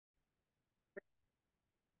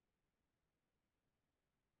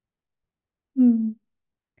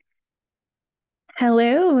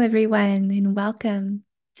Hello, everyone, and welcome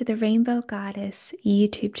to the Rainbow Goddess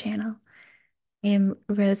YouTube channel. I am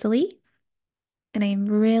Rosalie, and I am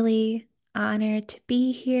really honored to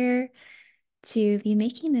be here to be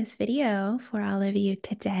making this video for all of you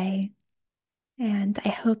today. And I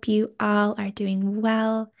hope you all are doing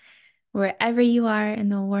well wherever you are in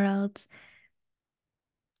the world.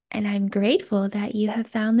 And I'm grateful that you have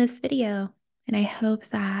found this video. And I hope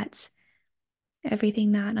that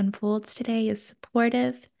everything that unfolds today is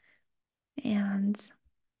supportive and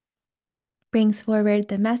brings forward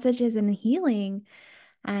the messages and the healing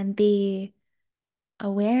and the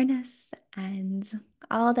awareness and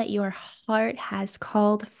all that your heart has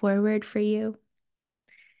called forward for you.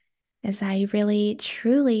 As I really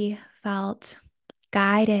truly felt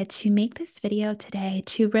guided to make this video today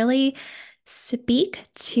to really speak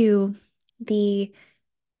to the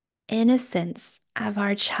innocence of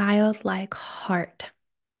our childlike heart.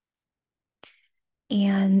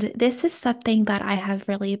 And this is something that I have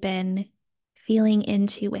really been feeling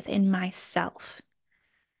into within myself,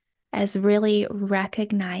 as really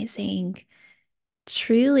recognizing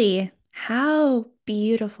truly how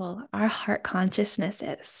beautiful our heart consciousness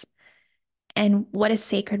is, and what a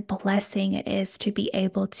sacred blessing it is to be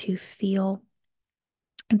able to feel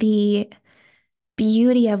the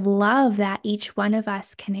beauty of love that each one of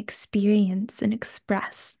us can experience and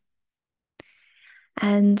express.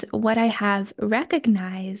 And what I have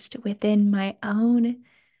recognized within my own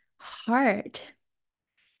heart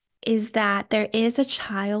is that there is a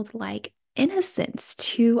childlike innocence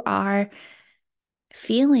to our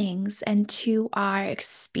feelings and to our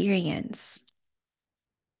experience.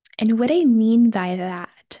 And what I mean by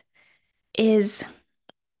that is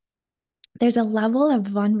there's a level of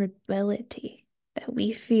vulnerability that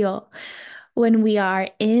we feel when we are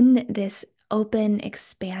in this open,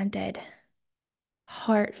 expanded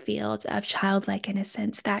heart field of childlike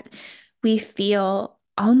innocence that we feel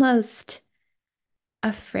almost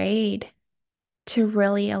afraid to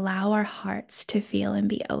really allow our hearts to feel and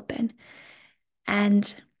be open.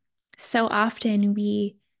 And so often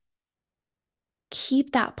we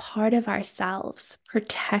keep that part of ourselves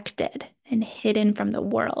protected and hidden from the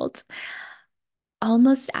world,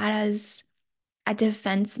 almost as a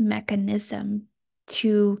defense mechanism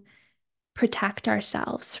to protect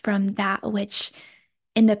ourselves from that which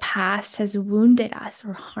in the past has wounded us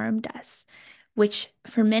or harmed us, which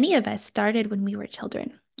for many of us started when we were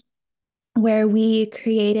children, where we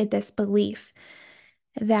created this belief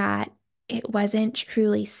that it wasn't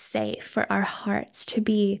truly safe for our hearts to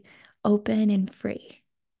be open and free.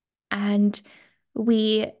 And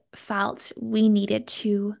we felt we needed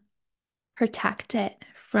to protect it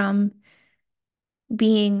from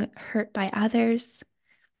being hurt by others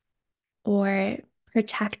or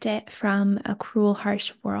protect it from a cruel,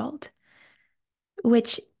 harsh world,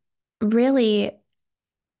 which really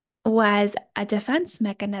was a defense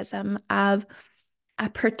mechanism of a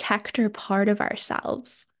protector part of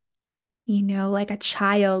ourselves, like a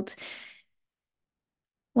child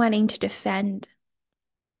wanting to defend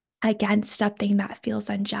against something that feels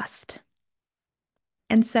unjust.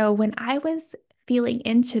 And so when I was feeling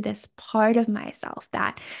into this part of myself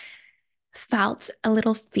that felt a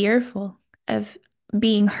little fearful of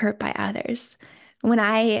being hurt by others, when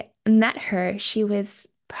I met her, she was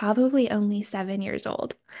probably only 7 years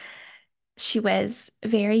old. She was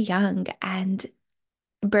very young and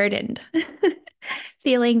burdened,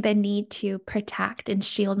 feeling the need to protect and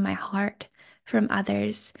shield my heart from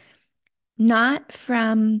others, not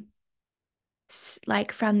from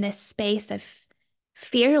from this space of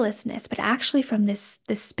fearlessness, but actually from this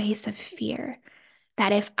space of fear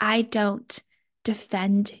that if I don't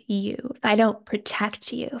defend you, if I don't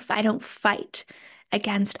protect you, if I don't fight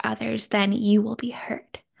against others, then you will be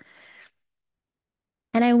hurt.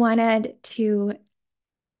 And I wanted to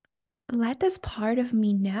let this part of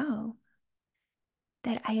me know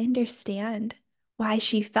that I understand why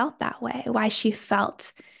she felt that way, why she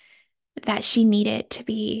felt that she needed to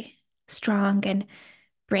be strong and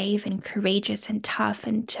brave and courageous and tough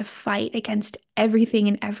and to fight against everything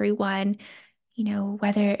and everyone,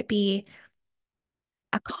 whether it be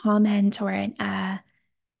a comment or an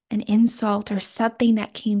insult or something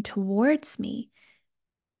that came towards me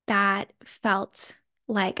that felt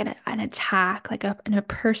like an attack, like a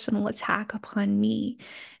personal attack upon me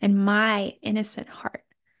and my innocent heart.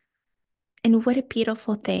 And what a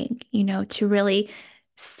beautiful thing, to really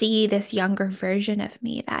see this younger version of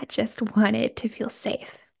me that just wanted to feel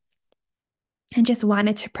safe and just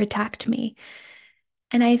wanted to protect me.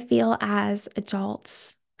 And I feel as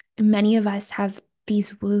adults, many of us have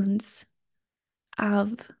these wounds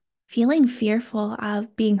of feeling fearful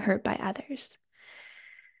of being hurt by others.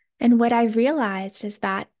 And what I've realized is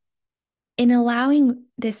that in allowing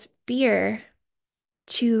this fear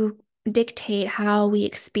to dictate how we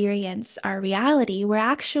experience our reality, we're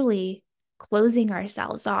actually closing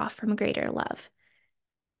ourselves off from greater love.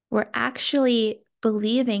 We're actually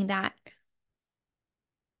believing that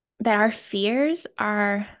our fears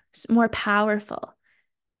are more powerful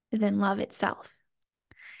than love itself.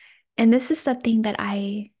 And this is something that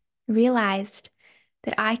I realized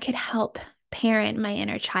that I could help parent my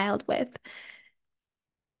inner child with,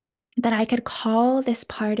 that I could call this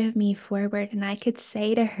part of me forward and I could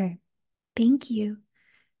say to her, thank you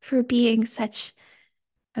for being such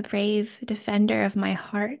a brave defender of my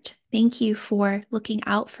heart. Thank you for looking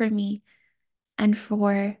out for me and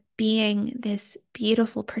for being this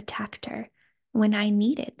beautiful protector when I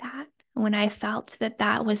needed that, when I felt that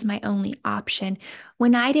that was my only option,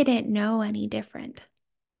 when I didn't know any different.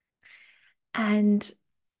 And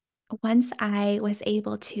once I was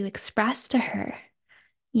able to express to her,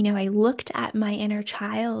 I looked at my inner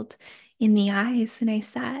child in the eyes and I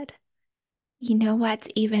said, you know what's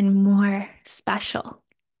even more special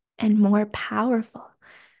and more powerful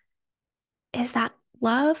is that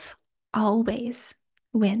love always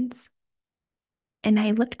wins. And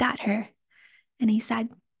I looked at her and I said,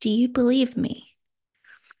 do you believe me?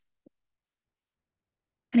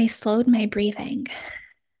 And I slowed my breathing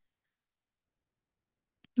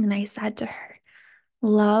and I said to her,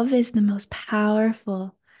 love is the most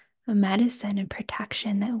powerful medicine and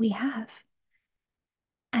protection that we have.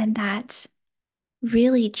 And that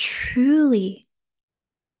really, truly,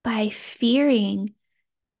 by fearing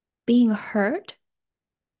being hurt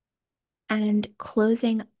and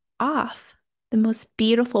closing off the most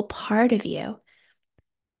beautiful part of you,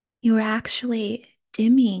 you are actually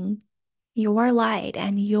dimming your light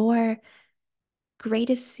and your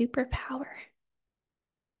greatest superpower.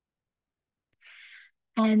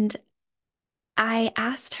 And I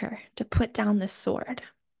asked her to put down the sword.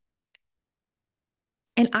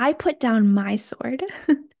 And I put down my sword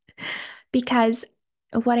because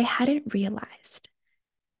what I hadn't realized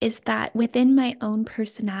is that within my own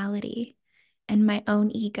personality and my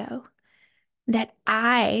own ego, that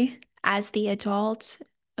I, as the adult,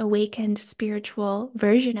 awakened spiritual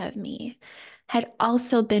version of me, had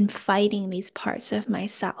also been fighting these parts of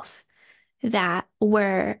myself that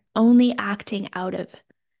were only acting out of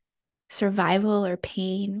survival or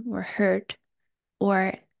pain or hurt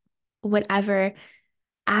or whatever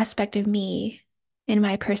aspect of me in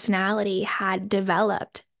my personality had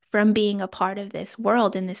developed from being a part of this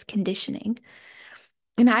world and this conditioning.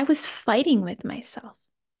 And I was fighting with myself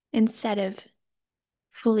instead of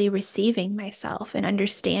fully receiving myself and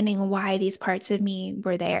understanding why these parts of me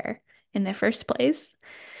were there in the first place.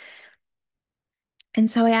 And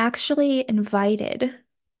so I actually invited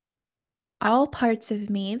all parts of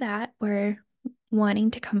me that were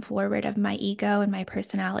wanting to come forward of my ego and my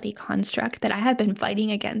personality construct that I had been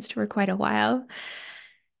fighting against for quite a while.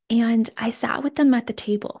 And I sat with them at the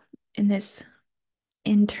table in this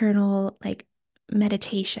internal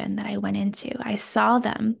meditation that I went into. I saw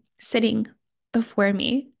them sitting before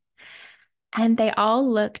me and they all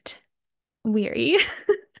looked weary,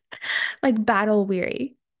 like battle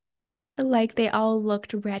weary. Like they all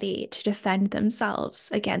looked ready to defend themselves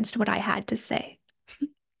against what I had to say.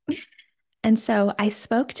 And so I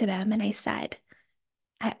spoke to them and I said,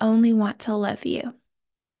 I only want to love you.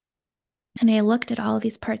 And I looked at all of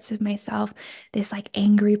these parts of myself, this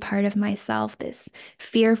angry part of myself, this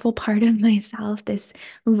fearful part of myself, this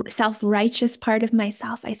self-righteous part of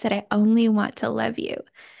myself. I said, I only want to love you.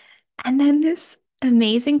 And then this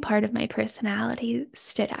amazing part of my personality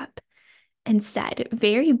stood up and said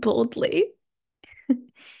very boldly,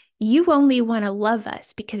 you only want to love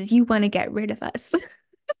us because you want to get rid of us.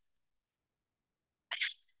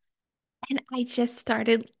 And I just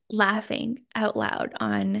started laughing out loud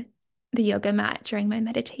on the yoga mat during my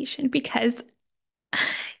meditation because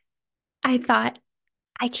I thought,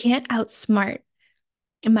 I can't outsmart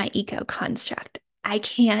my ego construct. I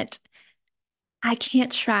can't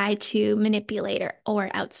try to manipulate or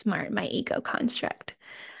outsmart my ego construct.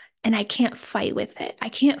 And I can't fight with it. I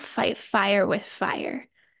can't fight fire with fire.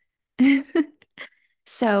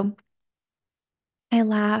 So I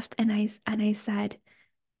laughed and I said,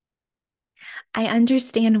 I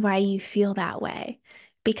understand why you feel that way.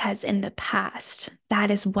 Because in the past,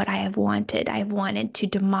 that is what I have wanted. I've wanted to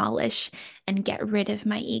demolish and get rid of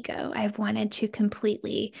my ego. I've wanted to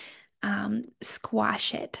completely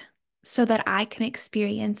squash it so that I can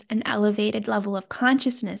experience an elevated level of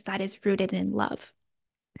consciousness that is rooted in love.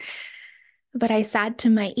 But I said to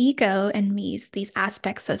my ego and me, these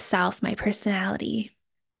aspects of self, my personality,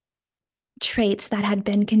 traits that had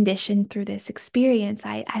been conditioned through this experience,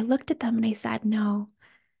 I looked at them and I said, no,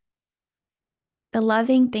 the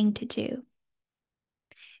loving thing to do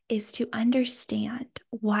is to understand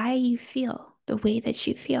why you feel the way that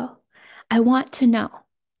you feel. I want to know.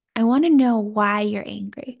 I want to know why you're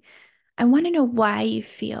angry. I want to know why you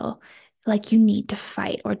feel like you need to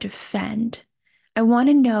fight or defend. I want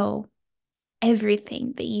to know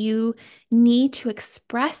everything that you need to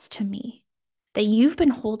express to me that you've been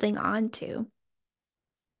holding on to,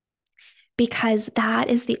 because that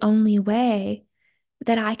is the only way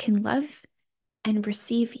that I can love and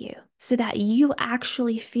receive you so that you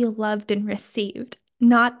actually feel loved and received.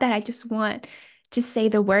 Not that I just want to say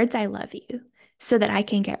the words I love you so that I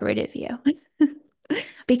can get rid of you.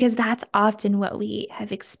 Because that's often what we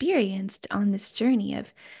have experienced on this journey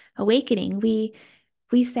of awakening.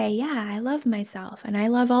 We say, yeah, I love myself and I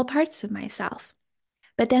love all parts of myself.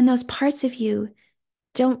 But then those parts of you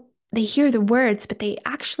don't, they hear the words, but they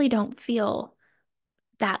actually don't feel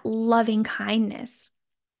that loving kindness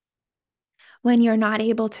when you're not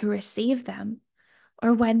able to receive them,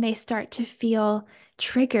 or when they start to feel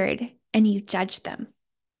triggered and you judge them,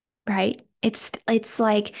 right? It's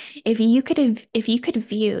like if you could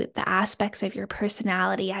view the aspects of your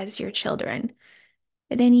personality as your children,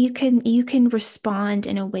 then you can respond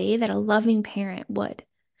in a way that a loving parent would.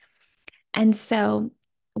 And so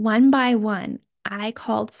one by one, I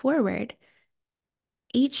called forward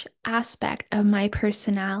each aspect of my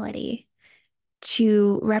personality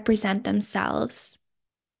to represent themselves.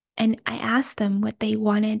 And I asked them what they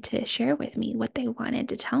wanted to share with me, what they wanted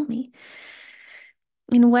to tell me.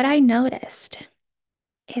 And what I noticed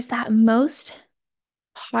is that most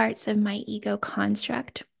parts of my ego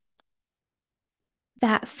construct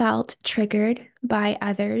that felt triggered by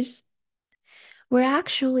others were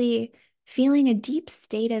actually feeling a deep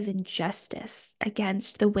state of injustice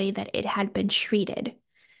against the way that it had been treated,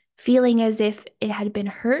 feeling as if it had been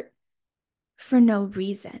hurt for no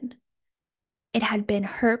reason. It had been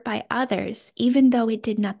hurt by others, even though it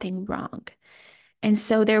did nothing wrong. And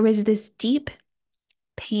so there was this deep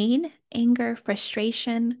pain, anger,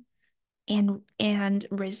 frustration, and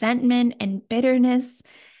resentment and bitterness,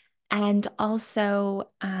 and also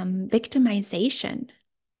victimization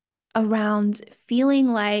around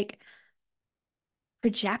feeling like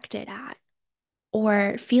projected at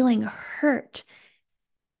or feeling hurt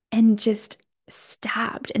and just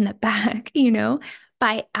stabbed in the back,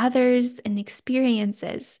 by others and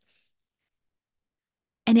experiences.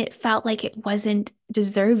 And it felt like it wasn't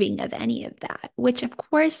deserving of any of that, which, of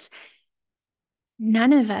course,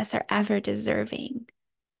 none of us are ever deserving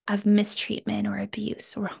of mistreatment or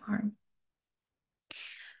abuse or harm.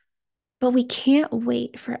 But we can't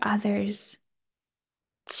wait for others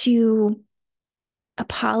to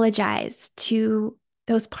apologize to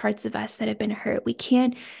those parts of us that have been hurt. We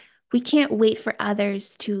can't wait for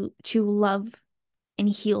others to love and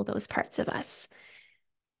heal those parts of us,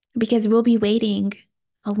 because we'll be waiting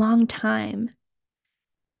a long time,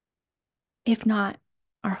 if not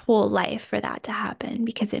our whole life, for that to happen,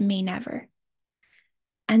 because it may never.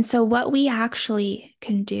 And so what we actually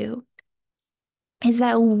can do is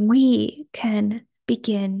that we can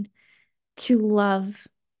begin to love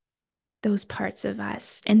those parts of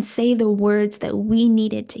us and say the words that we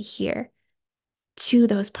needed to hear to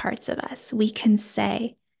those parts of us. We can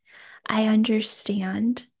say, I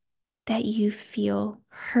understand that you feel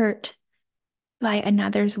hurt by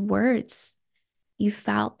another's words. You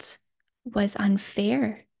felt was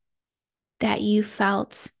unfair, that you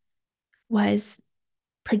felt was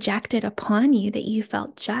projected upon you, that you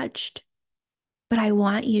felt judged. But I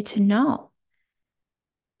want you to know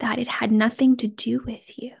that it had nothing to do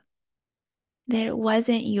with you, that it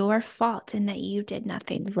wasn't your fault and that you did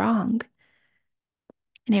nothing wrong.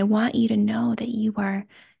 And I want you to know that you are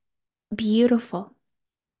beautiful,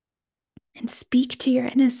 and speak to your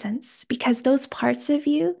innocence, because those parts of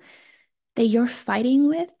you that you're fighting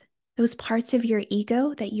with, those parts of your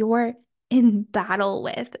ego that you're in battle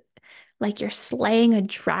with, like you're slaying a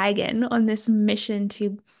dragon on this mission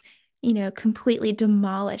to, completely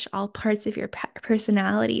demolish all parts of your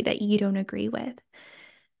personality that you don't agree with.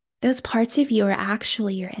 Those parts of you are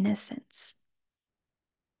actually your innocence.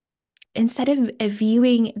 Instead of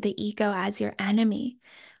viewing the ego as your enemy,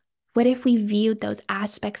 what if we viewed those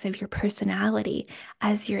aspects of your personality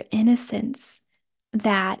as your innocence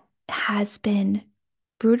that has been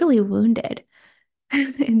brutally wounded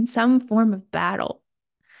in some form of battle?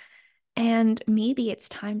 And maybe it's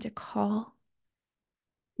time to call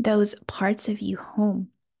those parts of you home.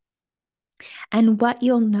 And what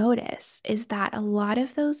you'll notice is that a lot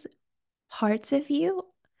of those parts of you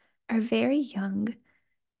are very young.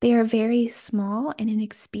 They are very small and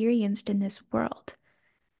inexperienced in this world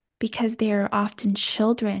because they are often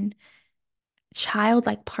children,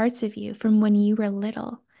 childlike parts of you from when you were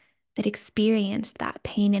little that experienced that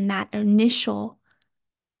pain and that initial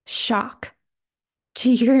shock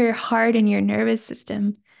to your heart and your nervous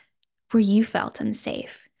system where you felt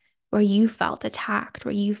unsafe, where you felt attacked,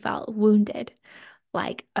 where you felt wounded,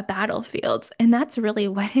 like a battlefield. And that's really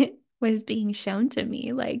what it was being shown to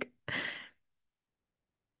me. Like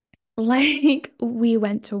we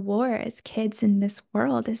went to war as kids in this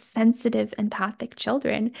world as sensitive, empathic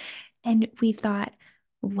children. And we thought,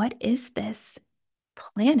 what is this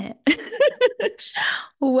planet?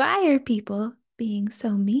 Why are people being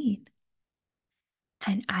so mean?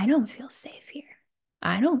 And I don't feel safe here.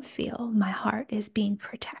 I don't feel my heart is being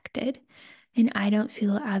protected. And I don't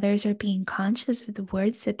feel others are being conscious of the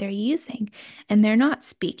words that they're using. And they're not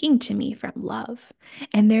speaking to me from love.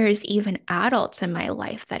 And there is even adults in my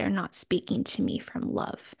life that are not speaking to me from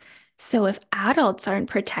love. So if adults aren't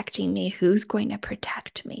protecting me, who's going to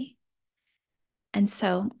protect me? And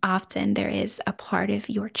so often there is a part of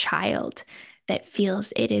your child that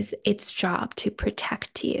feels it is its job to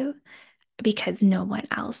protect you because no one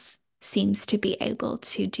else seems to be able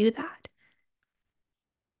to do that.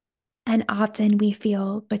 And often we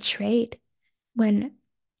feel betrayed when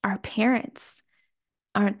our parents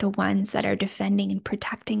aren't the ones that are defending and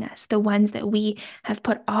protecting us, the ones that we have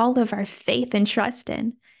put all of our faith and trust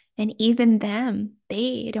in. And even them,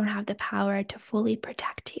 they don't have the power to fully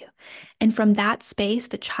protect you. And from that space,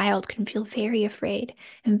 the child can feel very afraid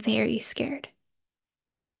and very scared.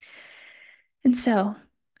 And so,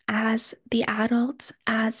 as the adult,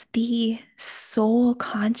 as the soul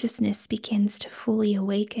consciousness begins to fully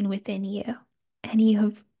awaken within you, and you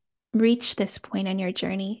have reached this point on your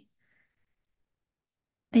journey,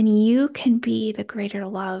 then you can be the greater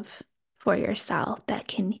love for yourself that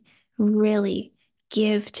can really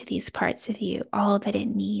give to these parts of you all that it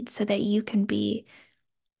needs so that you can be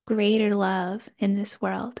greater love in this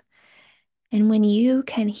world. And when you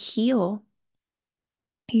can heal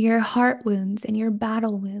your heart wounds and your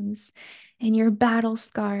battle wounds and your battle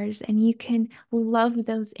scars, and you can love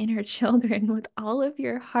those inner children with all of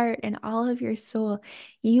your heart and all of your soul,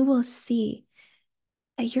 you will see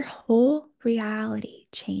that your whole reality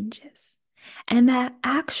changes. And that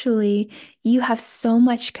actually you have so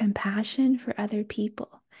much compassion for other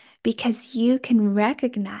people because you can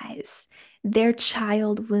recognize their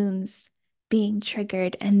child wounds being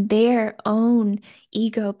triggered and their own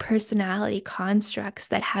ego personality constructs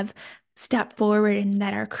that have stepped forward and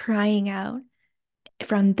that are crying out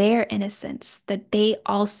from their innocence that they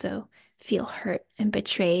also feel hurt and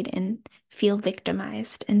betrayed and feel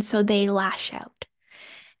victimized. And so they lash out.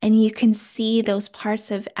 And you can see those parts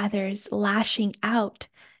of others lashing out,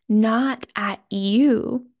 not at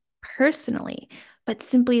you personally, but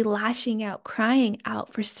simply lashing out, crying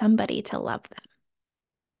out for somebody to love them.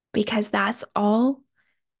 Because that's all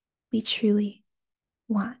we truly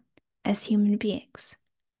want as human beings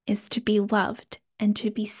is to be loved and to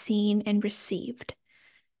be seen and received.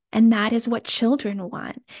 And that is what children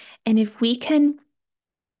want. And if we can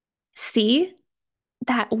see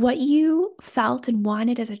that what you felt and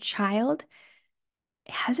wanted as a child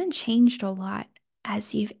it hasn't changed a lot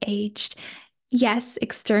as you've aged. Yes,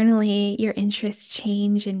 externally your interests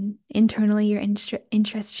change and internally your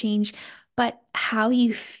interests change, but how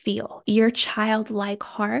you feel, your childlike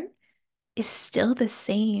heart is still the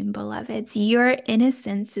same, beloveds. Your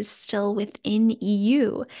innocence is still within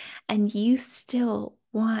you, and you still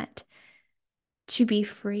want to be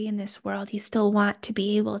free in this world. You still want to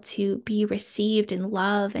be able to be received and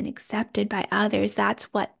loved and accepted by others. That's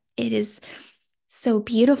what it is so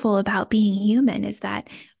beautiful about being human is that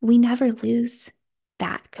we never lose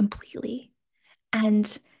that completely.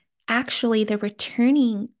 And actually, the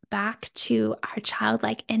returning back to our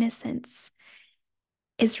childlike innocence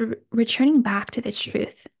is returning back to the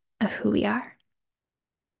truth of who we are.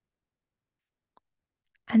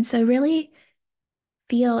 And so, really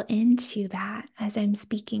feel into that as I'm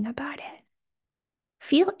speaking about it.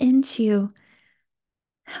 Feel into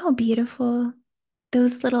how beautiful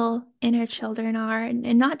those little inner children are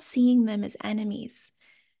and not seeing them as enemies.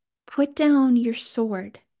 Put down your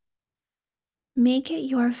sword. Make it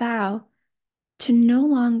your vow to no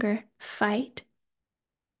longer fight,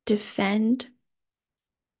 defend,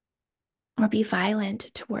 or be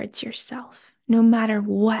violent towards yourself, no matter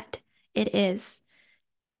what it is.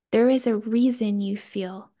 There is a reason you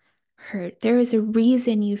feel hurt. There is a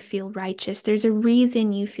reason you feel righteous. There's a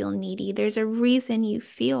reason you feel needy. There's a reason you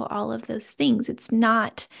feel all of those things. It's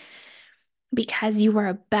not because you are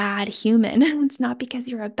a bad human. It's not because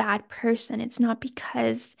you're a bad person. It's not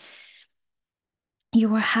because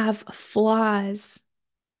you have flaws.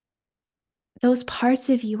 Those parts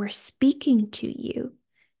of you are speaking to you.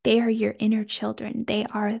 They are your inner children. They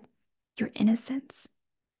are your innocence.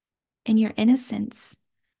 And your innocence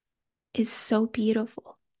is so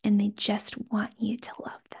beautiful. And they just want you to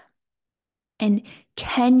love them. And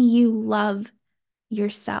can you love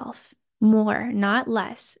yourself more, not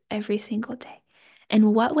less, every single day?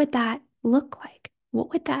 And what would that look like?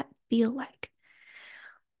 What would that feel like?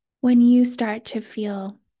 When you start to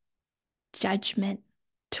feel judgment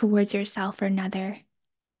towards yourself or another,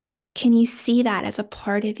 can you see that as a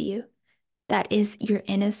part of you that is your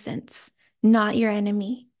innocence, not your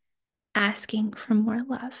enemy, asking for more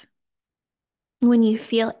love? When you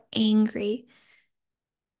feel angry,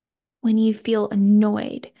 when you feel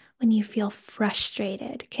annoyed, when you feel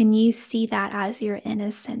frustrated, can you see that as your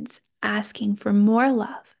innocence asking for more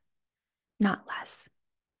love, not less?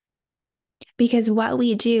 Because what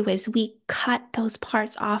we do is we cut those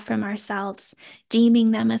parts off from ourselves,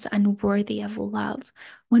 deeming them as unworthy of love,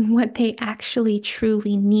 when what they actually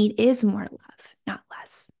truly need is more love, not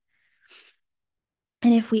less.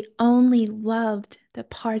 And if we only loved the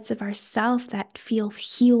parts of ourself that feel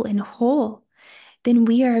heal and whole, then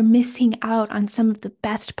we are missing out on some of the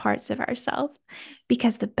best parts of ourselves,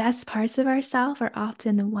 because the best parts of ourselves are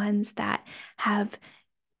often the ones that have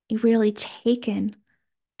really taken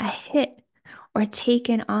a hit or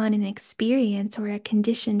taken on an experience or a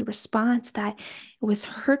conditioned response that was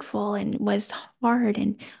hurtful and was hard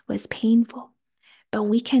and was painful. But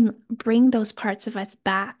we can bring those parts of us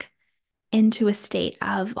back into a state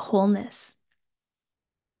of wholeness,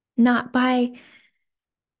 not by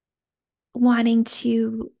wanting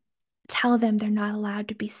to tell them they're not allowed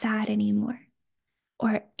to be sad anymore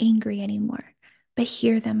or angry anymore, but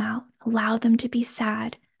hear them out. Allow them to be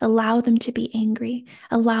sad. Allow them to be angry.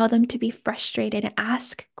 Allow them to be frustrated and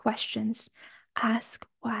ask questions. Ask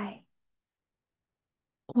why.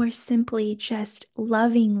 Or simply just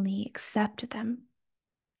lovingly accept them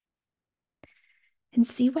and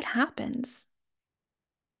see what happens.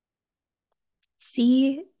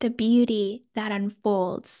 See the beauty that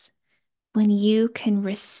unfolds when you can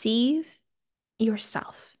receive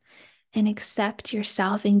yourself and accept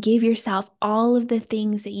yourself and give yourself all of the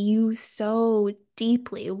things that you so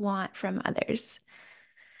deeply want from others.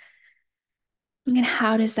 And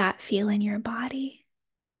how does that feel in your body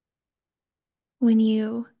when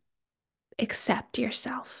you accept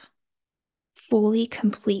yourself fully,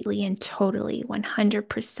 completely, and totally,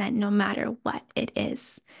 100%, no matter what it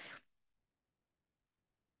is?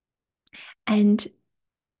 And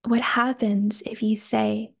what happens if you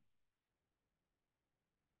say,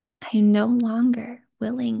 I am no longer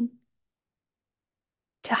willing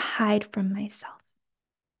to hide from myself?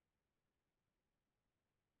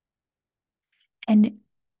 And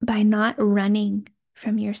by not running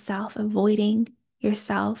from yourself, avoiding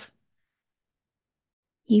yourself,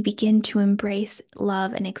 you begin to embrace,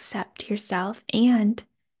 love, and accept yourself. And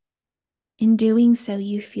in doing so,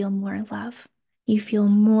 you feel more love. You feel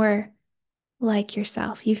more like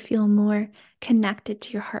yourself. You feel more connected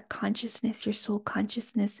to your heart consciousness, your soul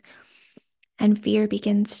consciousness, and fear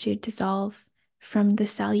begins to dissolve from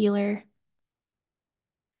the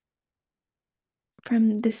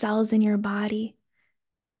from the cells in your body.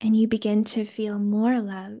 And you begin to feel more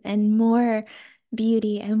love and more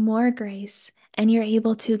beauty and more grace. And you're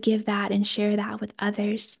able to give that and share that with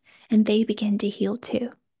others. And they begin to heal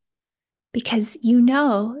too. Because you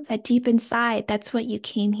know that deep inside, that's what you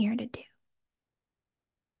came here to do,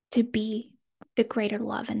 to be the greater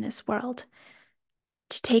love in this world,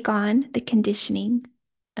 to take on the conditioning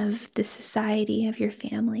of the society, of your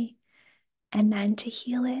family, and then to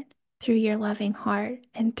heal it through your loving heart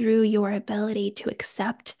and through your ability to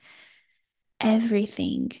accept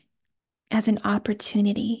everything as an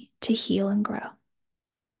opportunity to heal and grow.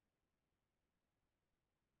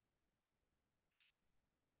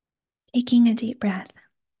 Taking a deep breath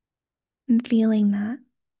and feeling that,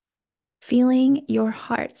 feeling your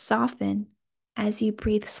heart soften as you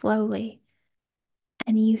breathe slowly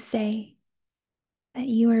and you say that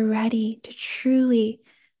you are ready to truly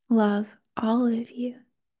love all of you,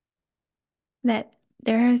 that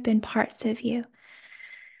there have been parts of you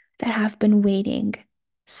that have been waiting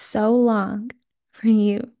so long for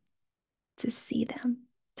you to see them,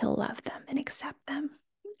 to love them and accept them,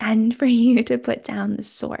 and for you to put down the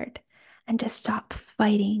sword and to stop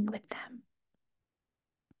fighting with them.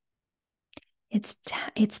 It's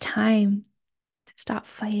time to stop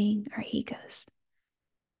fighting our egos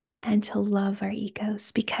and to love our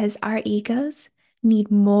egos, because our egos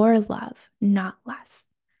need more love, not less.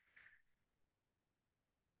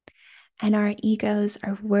 And our egos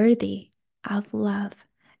are worthy of love.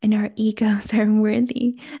 And our egos are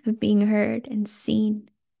worthy of being heard and seen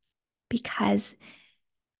because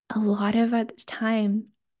a lot of the time,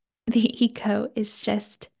 the ego is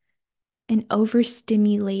just an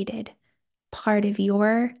overstimulated part of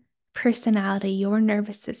your personality, your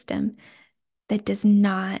nervous system that does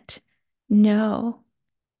not know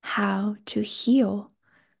how to heal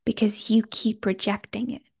because you keep rejecting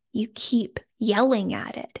it. You keep yelling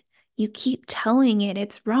at it. You keep telling it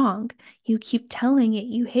it's wrong. You keep telling it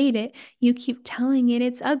you hate it. You keep telling it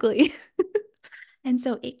it's ugly. And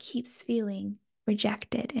so it keeps feeling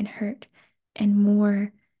rejected and hurt and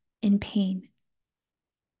more in pain.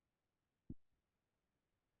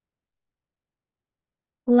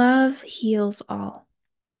 Love heals all.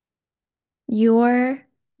 Your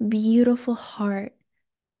beautiful heart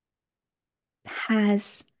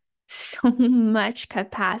has so much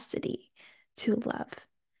capacity to love.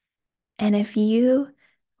 And if you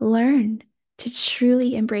learn to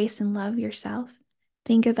truly embrace and love yourself,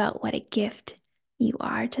 think about what a gift you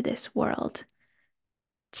are to this world,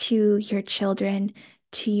 to your children,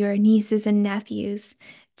 to your nieces and nephews,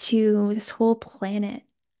 to this whole planet,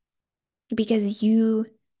 because you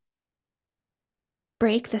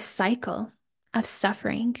break the cycle of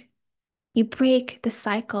suffering. You break the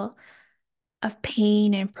cycle of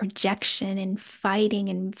pain and projection and fighting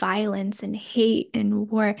and violence and hate and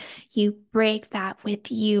war. You break that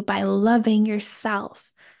with you by loving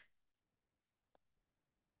yourself.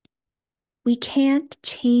 We can't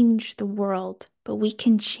change the world, but we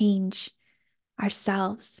can change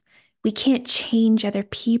ourselves. We can't change other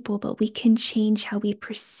people, but we can change how we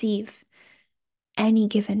perceive any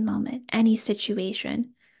given moment, any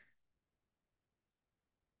situation.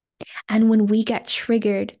 And when we get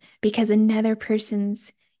triggered because another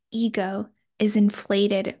person's ego is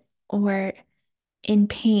inflated or in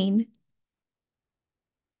pain,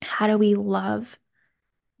 how do we love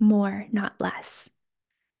more, not less?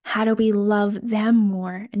 How do we love them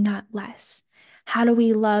more and not less? How do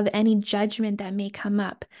we love any judgment that may come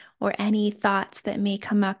up or any thoughts that may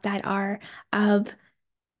come up that are of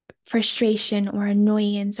frustration or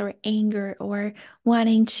annoyance or anger or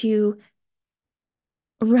wanting to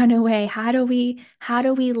run away? How do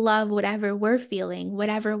we love whatever we're feeling,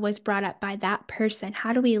 whatever was brought up by that person?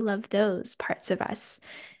 How do we love those parts of us?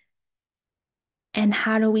 And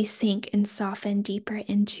how do we sink and soften deeper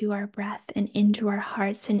into our breath and into our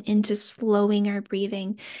hearts and into slowing our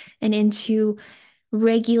breathing and into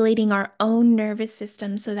regulating our own nervous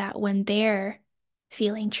system so that when they're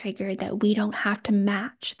feeling triggered, that we don't have to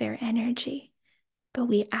match their energy, but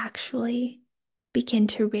we actually begin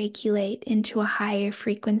to regulate into a higher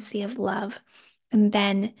frequency of love. And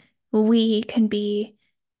then we can be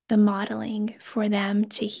the modeling for them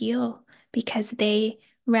to heal because they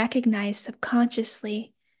recognize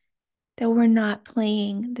subconsciously that we're not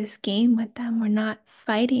playing this game with them. We're not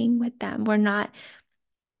fighting with them. We're not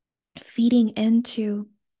feeding into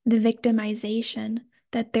the victimization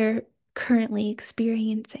that they're currently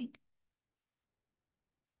experiencing.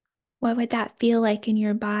 What would that feel like in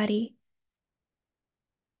your body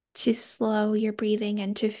to slow your breathing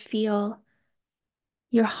and to feel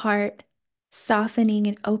your heart softening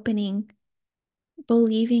and opening,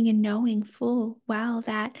 believing and knowing full well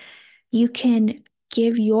that you can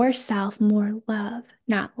give yourself more love,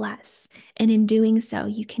 not less. And in doing so,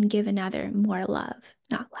 you can give another more love,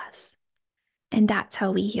 not less. And that's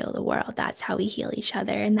how we heal the world. That's how we heal each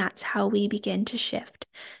other. And that's how we begin to shift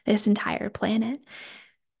this entire planet.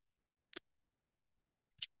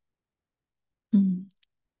 Mm.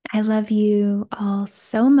 I love you all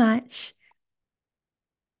so much.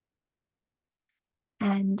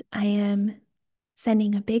 And I am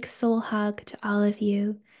sending a big soul hug to all of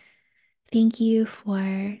you. Thank you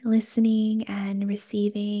for listening and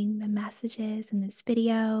receiving the messages in this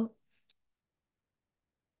video.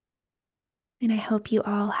 And I hope you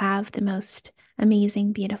all have the most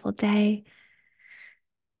amazing, beautiful day.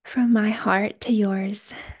 From my heart to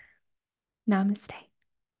yours, namaste.